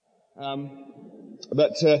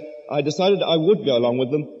But I decided I would go along with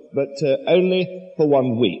them, but only for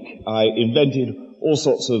 1 week. I invented all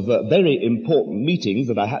sorts of very important meetings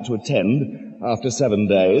that I had to attend after 7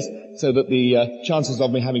 days, so that the chances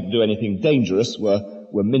of me having to do anything dangerous were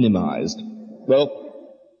minimized. Well,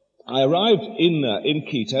 I arrived in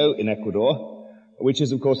Quito, in Ecuador, which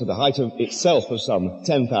is, of course, at the height of itself of some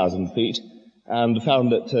 10,000 feet, and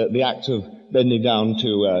found that the act of bending down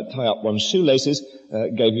to tie up one's shoelaces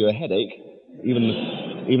gave you a headache,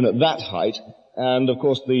 even at that height. And, of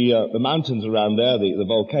course, the mountains around there, the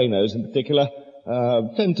volcanoes in particular,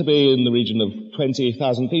 tend to be in the region of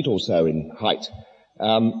 20,000 feet or so in height.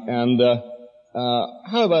 However,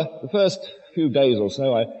 the first few days or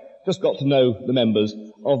so, I just got to know the members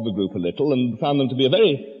of the group a little and found them to be a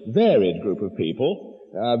very varied group of people,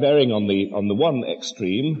 varying on the one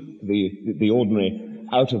extreme, the ordinary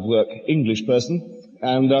out-of-work English person,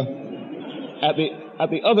 and at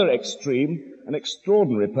the other extreme, an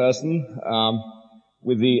extraordinary person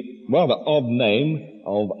with the rather odd name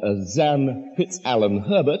of Zan Fitzallen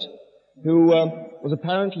Herbert, who was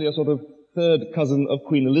apparently a sort of third cousin of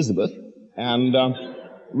Queen Elizabeth, and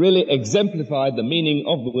really exemplified the meaning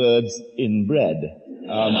of the words inbred.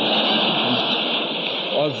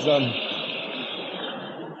 Was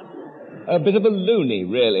a bit of a loony,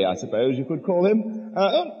 really, I suppose you could call him.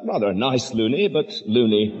 Rather a nice loony, but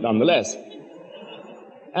loony nonetheless.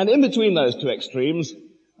 And in between those two extremes,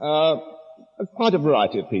 quite a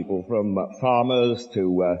variety of people, from farmers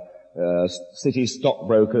to city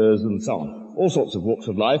stockbrokers and so on. All sorts of walks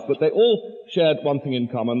of life, but they all shared one thing in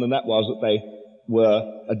common, and that was that they were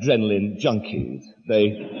adrenaline junkies.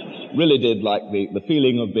 They really did like the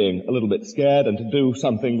feeling of being a little bit scared and to do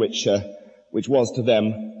something which was to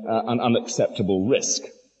them an unacceptable risk.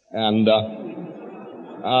 And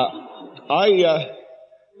I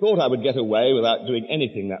thought I would get away without doing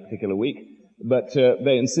anything that particular week, but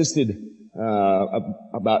they insisted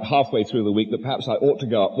about halfway through the week that perhaps I ought to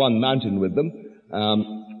go up one mountain with them.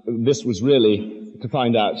 This was really to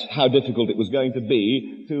find out how difficult it was going to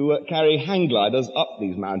be to carry hang gliders up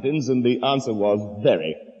these mountains, and the answer was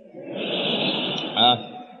very.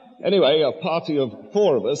 Anyway, a party of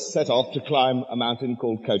 4 of us set off to climb a mountain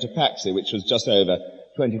called Cotopaxi, which was just over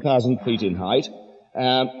 20,000 feet in height.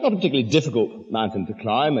 Not a particularly difficult mountain to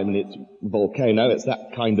climb. I mean, it's a volcano, it's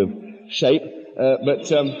that kind of shape,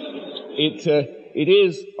 but it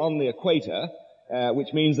is on the equator,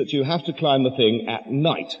 which means that you have to climb the thing at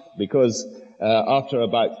night, because after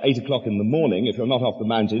about 8 o'clock in the morning, if you're not off the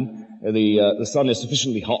mountain, the sun is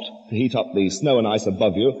sufficiently hot to heat up the snow and ice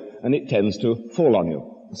above you, and it tends to fall on you.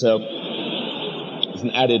 So there's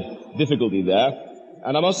an added difficulty there.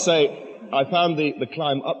 And I must say, I found the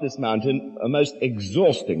climb up this mountain a most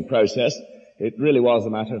exhausting process. It really was a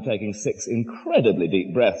matter of taking 6 incredibly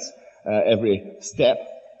deep breaths every step.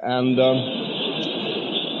 And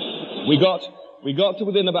we got to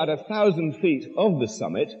within about 1,000 feet of the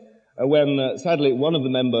summit when, sadly, one of the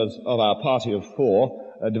members of our party of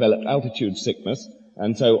 4 developed altitude sickness.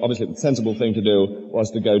 And so, obviously, the sensible thing to do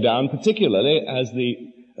was to go down, particularly as the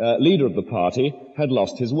leader of the party had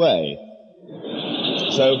lost his way.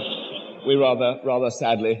 So we rather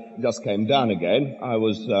sadly just came down again. I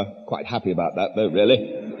was quite happy about that, though, really.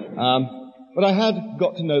 But I had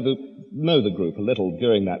got to know the group a little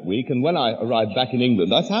during that week, and when I arrived back in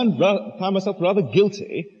England, I found myself rather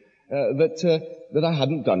guilty that I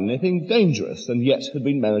hadn't done anything dangerous, and yet had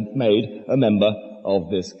been made a member of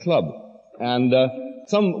this club. And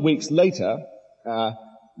some weeks later,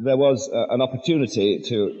 there was an opportunity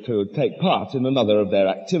to take part in another of their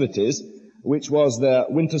activities, which was their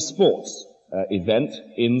winter sports event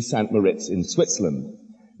in St. Moritz in Switzerland.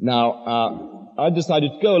 Now, I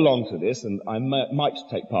decided to go along to this, and I might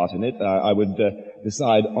take part in it. I would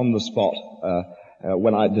decide on the spot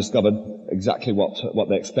when I discovered exactly what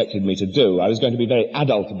they expected me to do. I was going to be very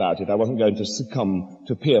adult about it. I wasn't going to succumb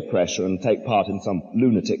to peer pressure and take part in some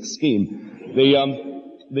lunatic scheme.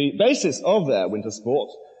 The basis of their winter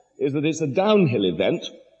sports is that it's a downhill event,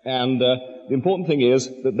 and the important thing is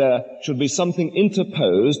that there should be something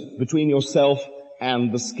interposed between yourself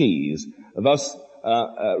and the skis, thus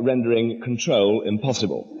rendering control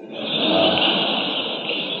impossible.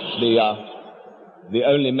 The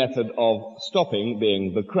only method of stopping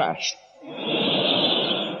being the crash.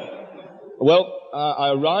 Well,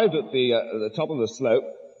 I arrived at the top of the slope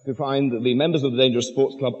to find the members of the Dangerous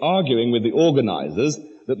Sports Club arguing with the organizers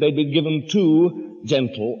that they'd been given too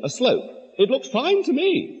gentle a slope. It looked fine to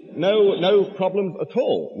me. No problems at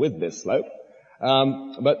all with this slope.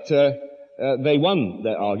 But they won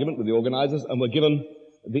their argument with the organizers and were given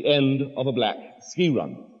the end of a black ski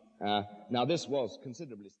run. Now, this was considerably...